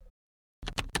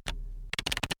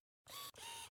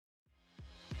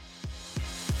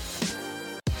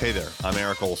Hey there, I'm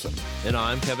Eric Olson. And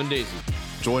I'm Kevin Daisy.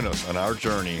 Join us on our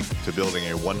journey to building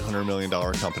a $100 million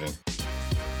company.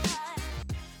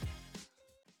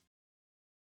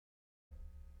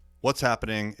 What's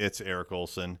happening? It's Eric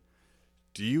Olson.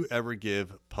 Do you ever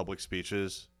give public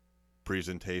speeches,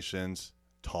 presentations,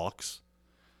 talks?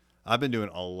 I've been doing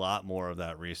a lot more of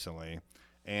that recently,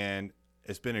 and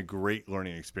it's been a great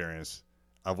learning experience.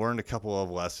 I've learned a couple of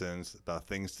lessons about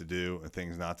things to do and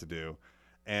things not to do.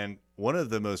 And one of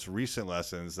the most recent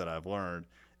lessons that I've learned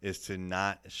is to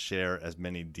not share as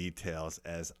many details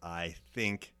as I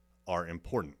think are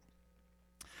important.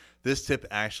 This tip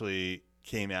actually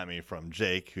came at me from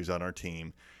Jake, who's on our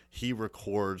team. He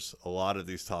records a lot of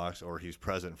these talks, or he's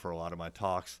present for a lot of my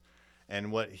talks.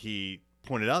 And what he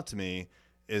pointed out to me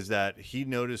is that he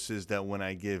notices that when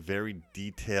I give very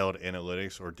detailed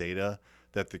analytics or data,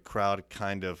 that the crowd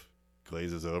kind of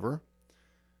glazes over.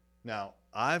 Now,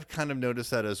 I've kind of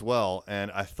noticed that as well,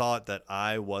 and I thought that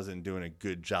I wasn't doing a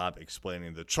good job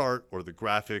explaining the chart or the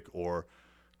graphic or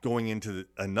going into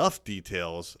enough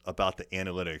details about the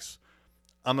analytics.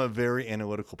 I'm a very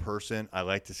analytical person. I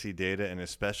like to see data, and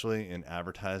especially in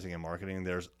advertising and marketing,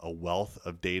 there's a wealth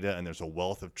of data and there's a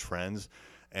wealth of trends,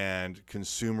 and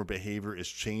consumer behavior is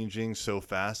changing so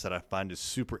fast that I find it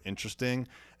super interesting,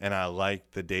 and I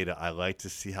like the data. I like to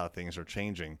see how things are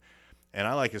changing. And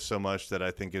I like it so much that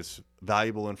I think it's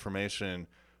valuable information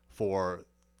for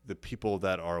the people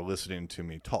that are listening to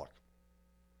me talk.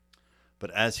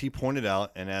 But as he pointed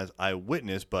out, and as I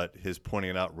witnessed, but his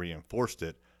pointing it out reinforced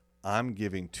it, I'm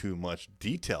giving too much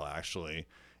detail actually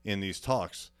in these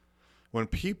talks. When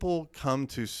people come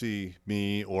to see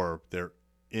me or they're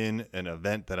in an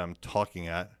event that I'm talking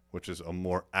at, which is a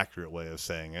more accurate way of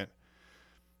saying it,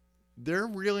 they're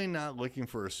really not looking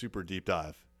for a super deep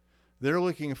dive. They're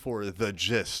looking for the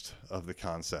gist of the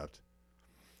concept.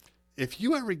 If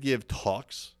you ever give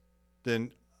talks,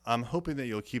 then I'm hoping that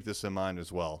you'll keep this in mind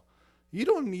as well. You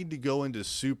don't need to go into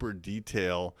super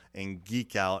detail and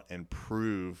geek out and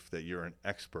prove that you're an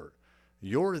expert.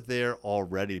 You're there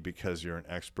already because you're an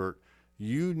expert.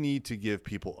 You need to give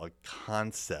people a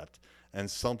concept and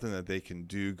something that they can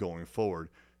do going forward.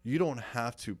 You don't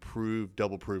have to prove,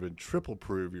 double prove, and triple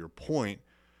prove your point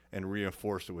and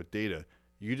reinforce it with data.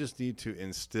 You just need to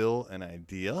instill an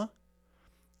idea,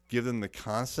 give them the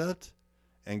concept,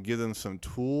 and give them some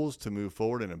tools to move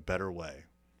forward in a better way.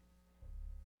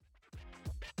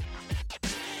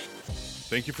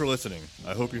 Thank you for listening.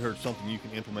 I hope you heard something you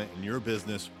can implement in your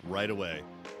business right away.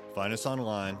 Find us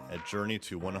online at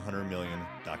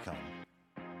journeyto100million.com.